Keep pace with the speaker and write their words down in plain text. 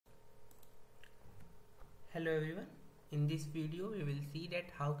Hello everyone. In this video we will see that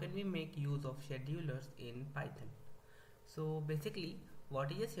how can we make use of schedulers in Python. So basically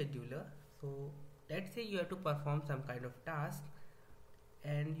what is a scheduler? So let's say you have to perform some kind of task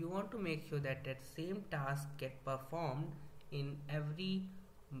and you want to make sure that that same task get performed in every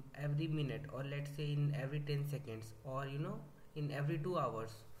minute, or let's say in every 10 seconds, or in every 2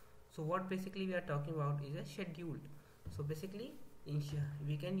 hours. So what basically we are talking about is a schedule. So basically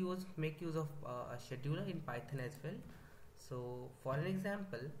we can make use of a scheduler in Python as well. So for an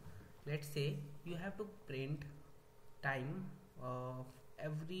example, let's say you have to print time of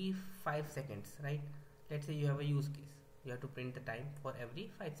every 5 seconds, right? Let's say you have a use case, you have to print the time for every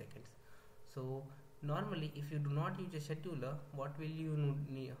 5 seconds. So normally if you do not use a scheduler, what you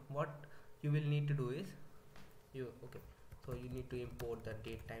will need to do is so you need to import the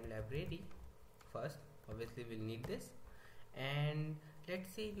datetime library first. Obviously we'll need this, and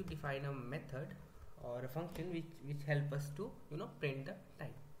let's say you define a method or a function which help us to print the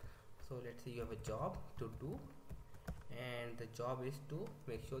time. So let's say you have a job to do, and the job is to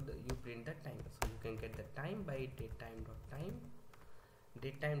make sure that you print the time. So you can get the time by datetime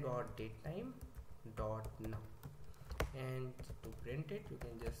dot now, and to print it you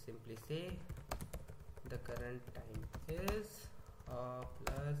can just simply say the current time is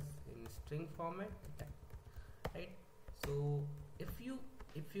plus in string format the time, right? So if you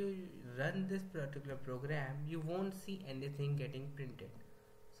run this particular program, you won't see anything getting printed.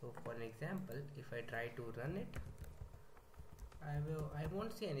 So for an example, if I try to run it, I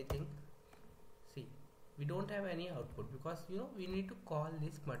won't see anything. See, we don't have any output because we need to call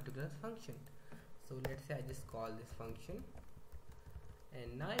this particular function. So let's say I just call this function,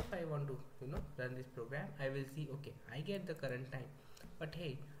 and now if I want to run this program, I will see, okay, I get the current time, but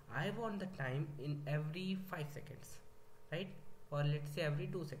hey, I want the time in every 5 seconds, right? Or let's say every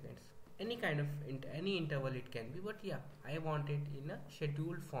 2 seconds, any kind of any interval it can be, but yeah, I want it in a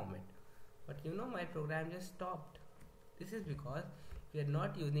scheduled format. But my program just stopped. This is because we are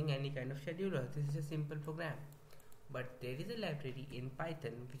not using any kind of scheduler. This is a simple program, but there is a library in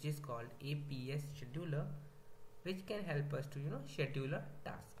Python which is called APS Scheduler, which can help us to schedule a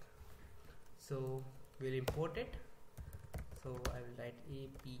task. So we'll import it. So I will write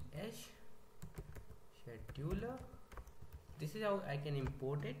APS Scheduler. This is how I can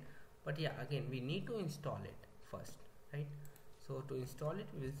import it, but yeah, again we need to install it first, right? So to install it,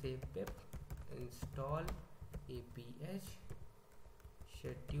 we will say pip install APS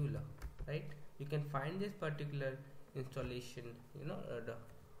Scheduler, right? You can find this particular installation,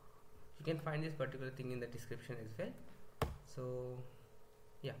 you can find this particular thing in the description as well. So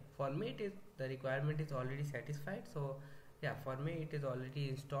yeah, for me it is, the requirement is already satisfied. So yeah, for me it is already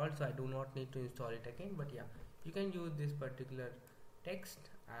installed, so I do not need to install it again. But yeah, you can use this particular text,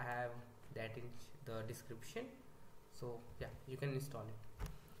 I have that in the description. So yeah, you can install it.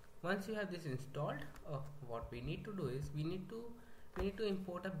 Once you have this installed, what we need to do is we need to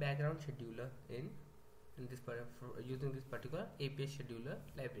import a background scheduler in this using this particular APS Scheduler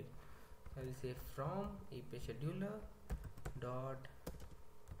library. I will say from APS Scheduler dot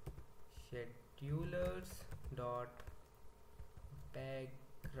schedulers dot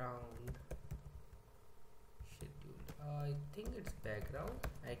background schedule. I think it's background.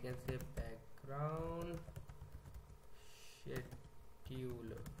 I can say background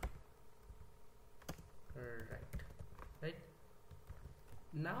scheduler. Right.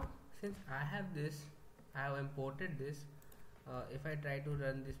 Now since I have this, I have imported this. If I try to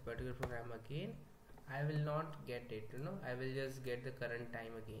run this particular program again, I will not get it. I will just get the current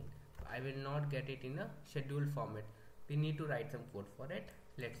time again. I will not get it in a scheduled format. We need to write some code for it.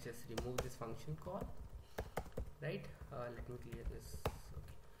 Let's just remove this function call. Right. Let me clear this.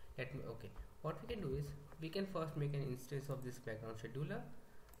 Okay. What we can do is we can first make an instance of this background scheduler.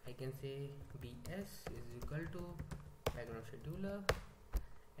 I can say bs is equal to background scheduler,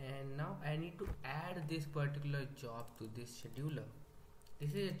 and now I need to add this particular job to this scheduler.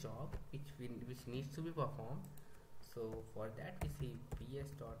 This is a job which needs to be performed. So for that we say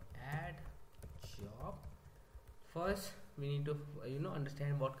bs dot add job. First we need to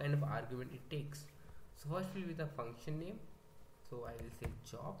understand what kind of argument it takes. So first will be the function name, so I will say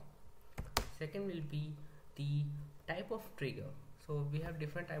job. Second will be the type of trigger. So we have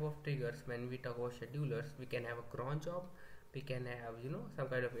different type of triggers when we talk about schedulers. We can have a cron job, we can have some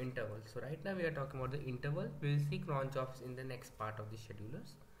kind of interval. So right now we are talking about the interval. We will see cron jobs in the next part of the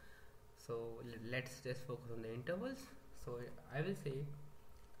schedulers. So let's just focus on the intervals. So I will say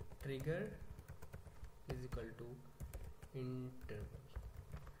trigger is equal to interval.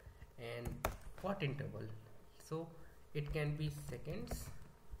 And what interval? So it can be seconds,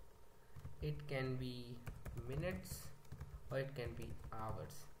 it can be minutes or it can be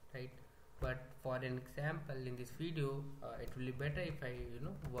hours, right? But for an example in this video, it will be better if I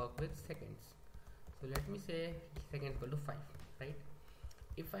work with seconds. So let me say second equal to 5, right?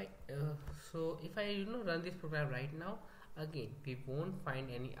 If I run this program right now, again we won't find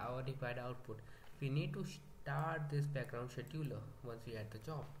any hour required output. We need to start this background scheduler once we add the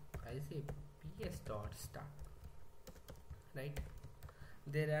job. I'll say ps dot start, right?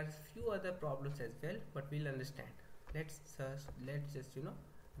 There are few other problems as well, but we'll understand. Let's just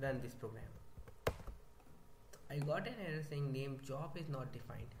run this program. I got an error saying name job is not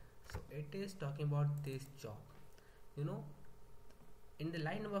defined. So it is talking about this job. In the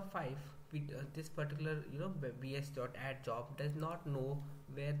line number 5, this particular bs.add job does not know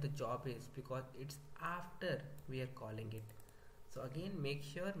where the job is because it's after we are calling it. So again, make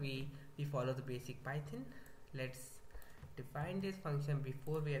sure we follow the basic Python. Let's define this function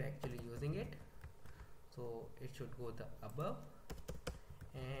before we are actually using it. So it should go the above,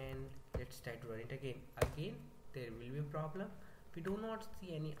 and let's try to run it again. There will be a problem. We do not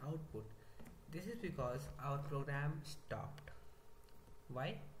see any output. This is because our program stopped.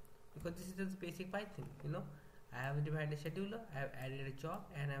 Why? Because this is just basic Python. I have defined a scheduler, I have added a job,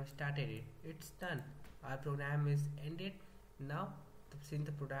 and I have started it. It's done. Our program is ended. Now since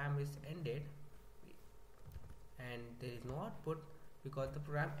the program is ended and there is no output because the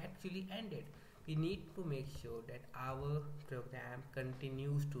program actually ended, we need to make sure that our program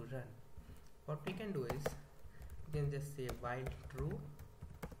continues to run. What we can do is we can just say while true,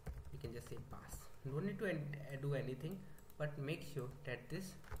 we can just say pass. No need to do anything, but make sure that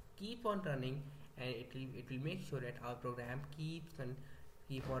this keep on running, and it will make sure that our program keep on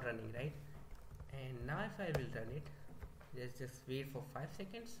running, right? And now if I will run it, let's just wait for 5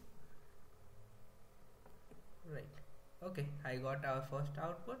 seconds, right? Okay, I got our first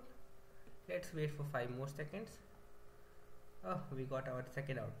output. Let's wait for 5 more seconds. Oh, we got our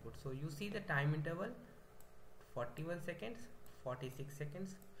second output. So you see the time interval: 41 seconds, 46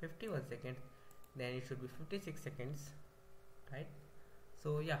 seconds, 51 seconds, then it should be 56 seconds, right?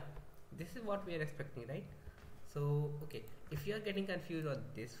 So yeah, this is what we are expecting, right? So okay, if you are getting confused on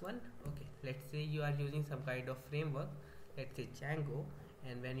this one, okay, let's say you are using some kind of framework, let's say Django,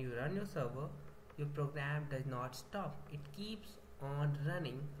 and when you run your server, your program does not stop. It keeps on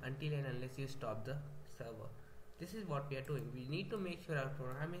running until and unless you stop the server. This is what we are doing. We need to make sure our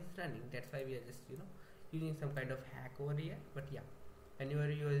program is running. That's why we are just using some kind of hack over here. But yeah, when you are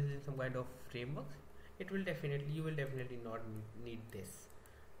using some kind of frameworks, you will definitely not need this.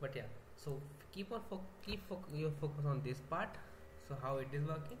 But yeah, so keep your focus on this part. So how it is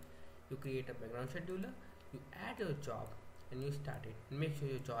working: you create a background scheduler, you add your job, and you start it. And make sure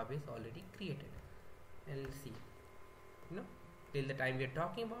your job is already created. And let's see, till the time we are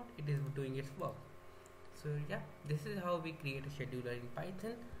talking about, it is doing its work. So yeah, this is how we create a scheduler in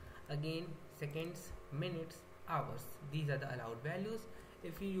Python. Again, seconds, minutes, hours, these are the allowed values.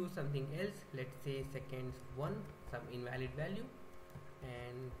 If you use something else, let's say seconds 1, some invalid value,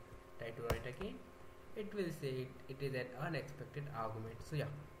 and try to run it again, it will say it is an unexpected argument. So yeah,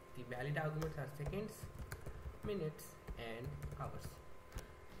 the valid arguments are seconds, minutes, and hours,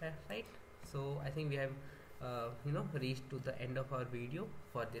 right? So I think we have reached to the end of our video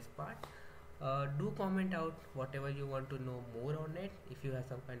for this part. Do comment out whatever you want to know more on it. If you have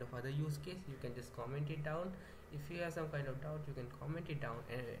some kind of other use case, you can just comment it down. If you have some kind of doubt, you can comment it down,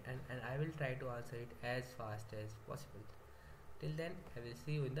 and I will try to answer it as fast as possible. Till then, I will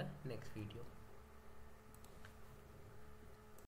see you in the next video.